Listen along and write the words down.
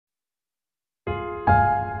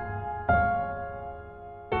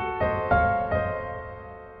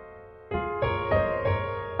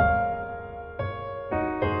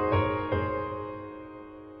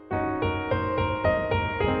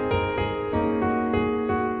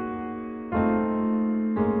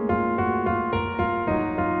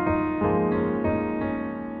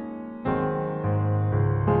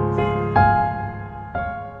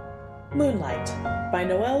by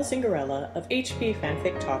Noelle Zingarella of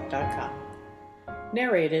hpfanfictalk.com.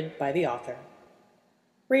 Narrated by the author.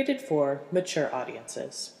 Rated for mature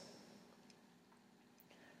audiences.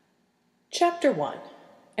 Chapter 1.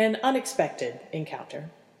 An Unexpected Encounter.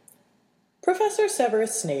 Professor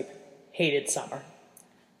Severus Snape hated summer.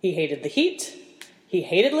 He hated the heat. He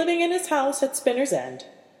hated living in his house at Spinner's End.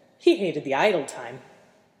 He hated the idle time.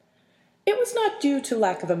 It was not due to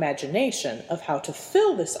lack of imagination of how to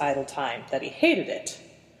fill this idle time that he hated it.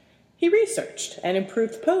 He researched and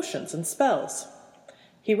improved potions and spells.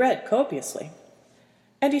 He read copiously.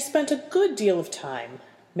 And he spent a good deal of time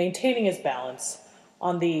maintaining his balance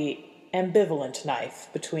on the ambivalent knife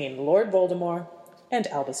between Lord Voldemort and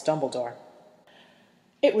Albus Dumbledore.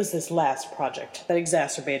 It was this last project that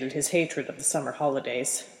exacerbated his hatred of the summer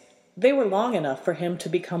holidays. They were long enough for him to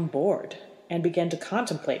become bored and began to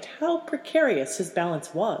contemplate how precarious his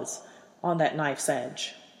balance was on that knife's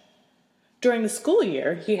edge. During the school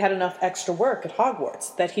year, he had enough extra work at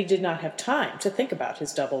Hogwarts that he did not have time to think about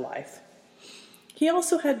his double life. He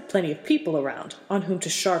also had plenty of people around on whom to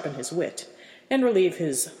sharpen his wit and relieve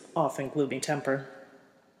his often gloomy temper.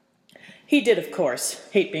 He did, of course,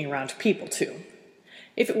 hate being around people, too.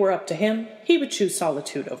 If it were up to him, he would choose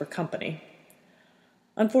solitude over company.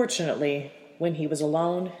 Unfortunately, when he was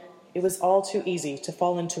alone, it was all too easy to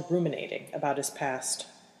fall into ruminating about his past.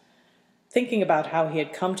 Thinking about how he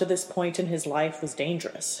had come to this point in his life was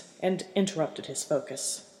dangerous and interrupted his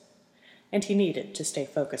focus. And he needed to stay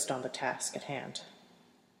focused on the task at hand.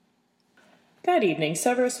 That evening,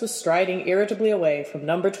 Severus was striding irritably away from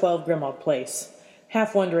number 12 Grimmauld Place,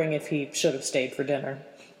 half wondering if he should have stayed for dinner.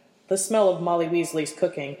 The smell of Molly Weasley's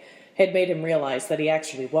cooking had made him realize that he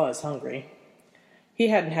actually was hungry. He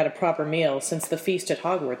hadn't had a proper meal since the feast at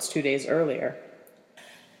Hogwarts 2 days earlier.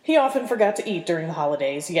 He often forgot to eat during the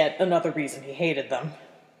holidays, yet another reason he hated them.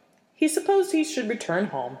 He supposed he should return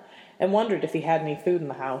home, and wondered if he had any food in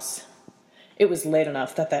the house. It was late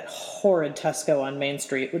enough that horrid Tesco on Main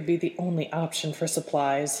Street would be the only option for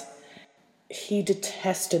supplies. He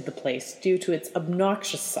detested the place due to its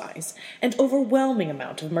obnoxious size and overwhelming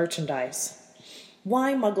amount of merchandise.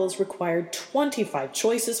 Why Muggles required 25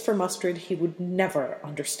 choices for mustard he would never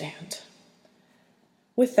understand.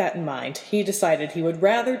 With that in mind, he decided he would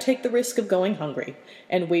rather take the risk of going hungry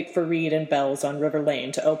and wait for Reed and Bell's on River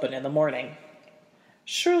Lane to open in the morning.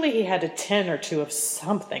 Surely he had a tin or two of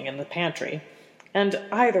something in the pantry, and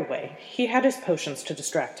either way, he had his potions to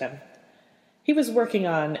distract him. He was working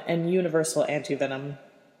on an universal antivenom.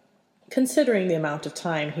 Considering the amount of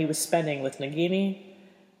time he was spending with Nagini,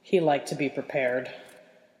 he liked to be prepared.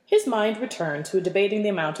 His mind returned to debating the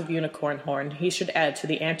amount of unicorn horn he should add to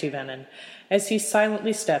the antivenom as he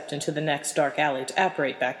silently stepped into the next dark alley to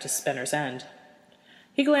apparate back to Spinner's End.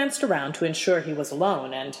 He glanced around to ensure he was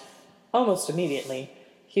alone, and, almost immediately,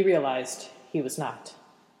 he realized he was not.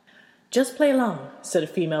 "Just play along," said a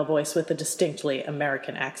female voice with a distinctly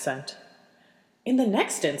American accent. In the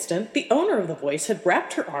next instant, the owner of the voice had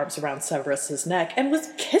wrapped her arms around Severus's neck and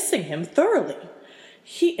was kissing him thoroughly.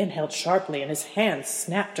 He inhaled sharply, and his hands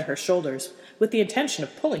snapped to her shoulders with the intention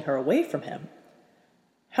of pulling her away from him.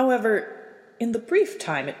 However, in the brief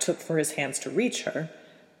time it took for his hands to reach her,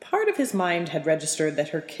 part of his mind had registered that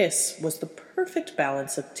her kiss was the perfect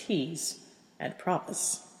balance of tease and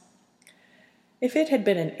promise. If it had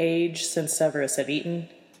been an age since Severus had eaten,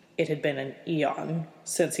 it had been an eon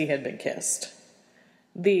since he had been kissed.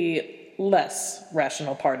 The less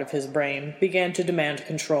rational part of his brain began to demand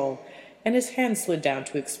control, and his hand slid down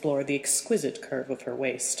to explore the exquisite curve of her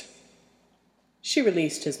waist. She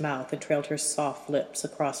released his mouth and trailed her soft lips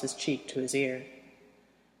across his cheek to his ear.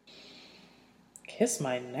 "Kiss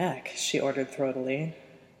my neck," she ordered throatily,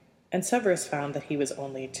 and Severus found that he was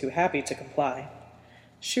only too happy to comply.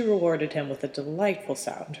 She rewarded him with a delightful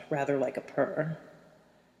sound, rather like a purr.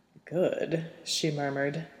 "Good," she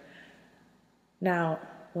murmured. "Now,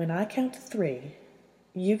 when I count to 3,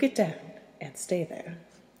 you get down and stay there."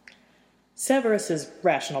 Severus's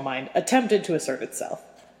rational mind attempted to assert itself.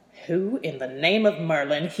 "Who in the name of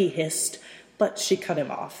Merlin?" he hissed, but she cut him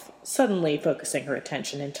off, suddenly focusing her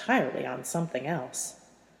attention entirely on something else.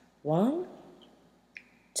 1,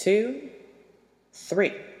 2,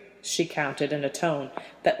 3, she counted in a tone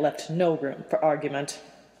that left no room for argument.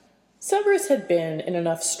 Severus had been in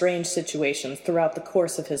enough strange situations throughout the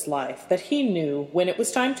course of his life that he knew when it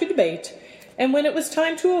was time to debate and when it was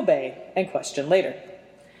time to obey and question later.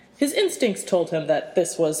 His instincts told him that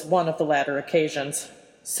this was one of the latter occasions.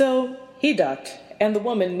 So he ducked, and the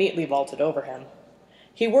woman neatly vaulted over him.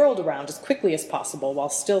 He whirled around as quickly as possible while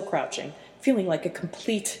still crouching, feeling like a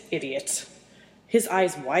complete idiot. His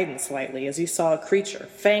eyes widened slightly as he saw a creature,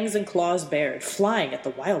 fangs and claws bared, flying at the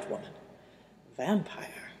wild woman.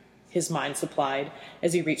 Vampire, his mind supplied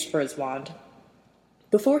as he reached for his wand.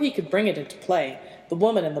 Before he could bring it into play, the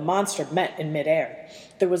woman and the monster met in midair.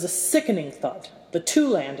 There was a sickening thud. The two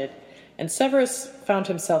landed, and Severus found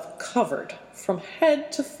himself covered from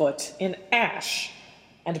head to foot in ash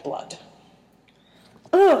and blood.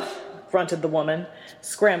 "Ugh!" grunted the woman,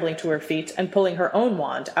 scrambling to her feet and pulling her own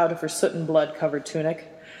wand out of her soot and blood-covered tunic.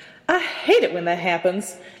 "I hate it when that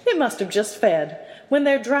happens. It must have just fed. When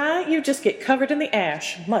they're dry, you just get covered in the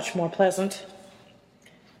ash. Much more pleasant."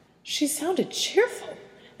 She sounded cheerful,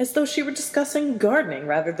 as though she were discussing gardening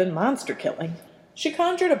rather than monster killing. She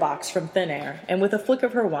conjured a box from thin air, and with a flick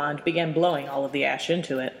of her wand began blowing all of the ash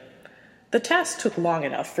into it. The task took long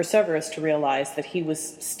enough for Severus to realize that he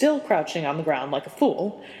was still crouching on the ground like a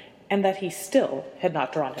fool, and that he still had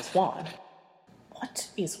not drawn his wand. "What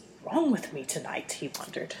is wrong with me tonight?" he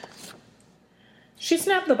wondered. She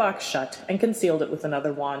snapped the box shut and concealed it with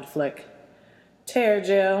another wand flick. "Tear,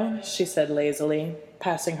 Jill," she said lazily,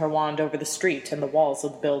 passing her wand over the street and the walls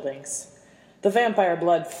of the buildings. The vampire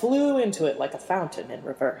blood flew into it like a fountain in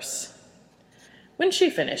reverse. When she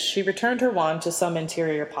finished, she returned her wand to some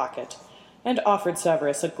interior pocket and offered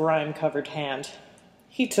Severus a grime-covered hand.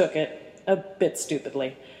 He took it, a bit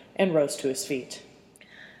stupidly, and rose to his feet.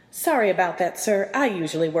 "Sorry about that, sir. I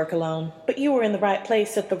usually work alone, but you were in the right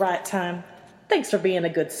place at the right time. Thanks for being a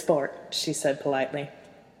good sport," she said politely.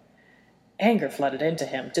 Anger flooded into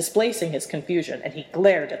him, displacing his confusion, and he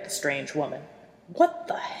glared at the strange woman. What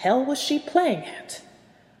the hell was she playing at?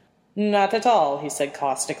 "Not at all," he said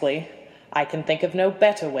caustically. "I can think of no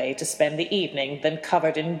better way to spend the evening than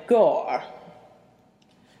covered in gore."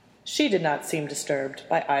 She did not seem disturbed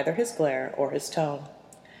by either his glare or his tone.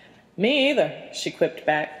 "Me either," she quipped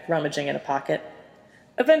back, rummaging in a pocket.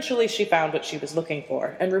 Eventually she found what she was looking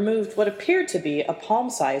for, and removed what appeared to be a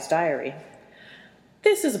palm-sized diary.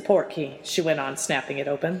 "This is a portkey," she went on, snapping it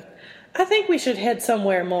open. "I think we should head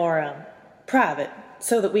somewhere more, private,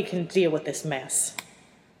 so that we can deal with this mess."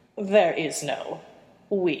 "There is no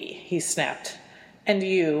we," he snapped. "And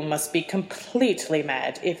you must be completely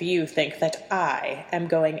mad if you think that I am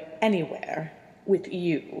going anywhere with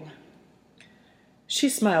you." She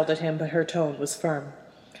smiled at him, but her tone was firm.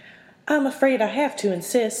 "I'm afraid I have to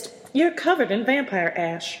insist. You're covered in vampire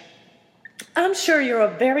ash. I'm sure you're a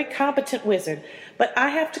very competent wizard, but I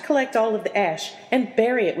have to collect all of the ash and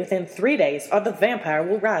bury it within 3 days, or the vampire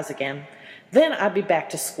will rise again. Then I'd be back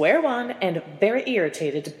to square one and very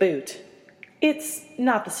irritated to boot. It's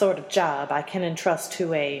not the sort of job I can entrust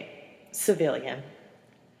to a civilian."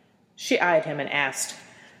 She eyed him and asked,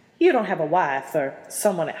 "You don't have a wife or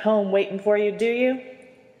someone at home waiting for you, do you?"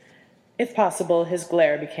 If possible, his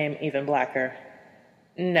glare became even blacker.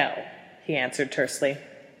 "No," he answered tersely.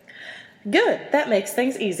 "Good, that makes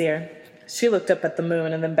things easier." She looked up at the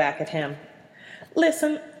moon and then back at him.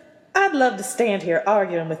 "Listen, I'd love to stand here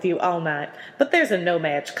arguing with you all night, but there's a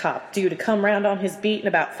no-match cop due to come round on his beat in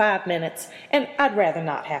about 5 minutes, and I'd rather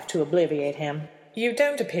not have to obliviate him." "You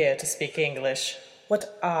don't appear to speak English.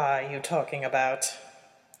 What are you talking about?"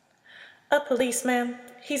 "A policeman.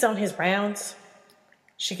 He's on his rounds."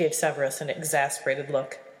 She gave Severus an exasperated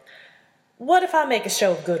look. "What if I make a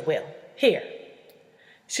show of goodwill? Here."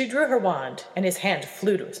 She drew her wand, and his hand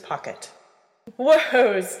flew to his pocket.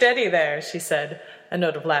 "Whoa, steady there," she said, a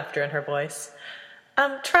note of laughter in her voice.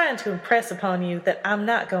 "I'm trying to impress upon you that I'm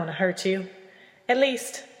not going to hurt you. At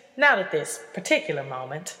least, not at this particular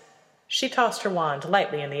moment." She tossed her wand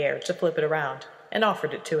lightly in the air to flip it around, and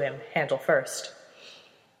offered it to him, handle first.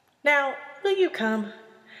 "Now, will you come?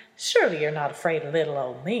 Surely you're not afraid of little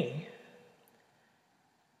old me."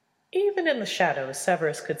 Even in the shadows,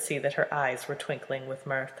 Severus could see that her eyes were twinkling with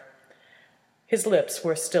mirth. His lips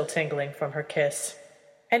were still tingling from her kiss,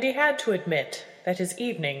 and he had to admit that his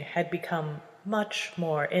evening had become much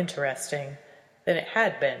more interesting than it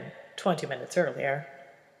had been 20 minutes earlier.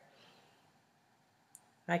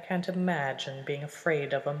 "I can't imagine being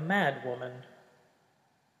afraid of a mad woman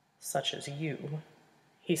such as you,"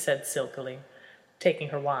 he said silkily, taking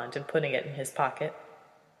her wand and putting it in his pocket.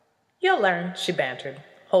 "You'll learn," she bantered,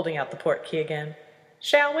 holding out the portkey again.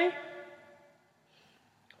 "Shall we?"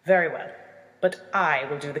 "Very well, but I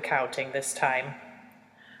will do the counting this time."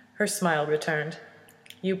 Her smile returned.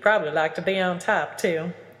 "You probably like to be on top,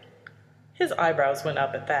 too." His eyebrows went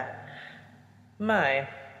up at that. "My,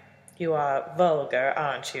 you are vulgar,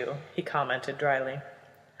 aren't you?" he commented dryly.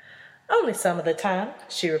 "Only some of the time,"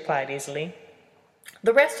 she replied easily.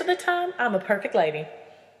 "The rest of the time, I'm a perfect lady.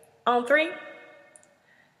 On 3?"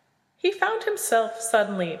 He found himself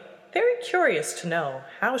suddenly very curious to know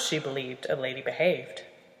how she believed a lady behaved.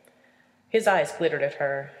 His eyes glittered at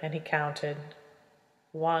her, and he counted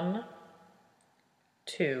 1,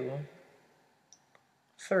 2,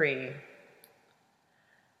 3.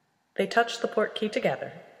 They touched the port key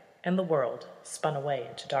together, and the world spun away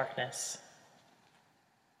into darkness.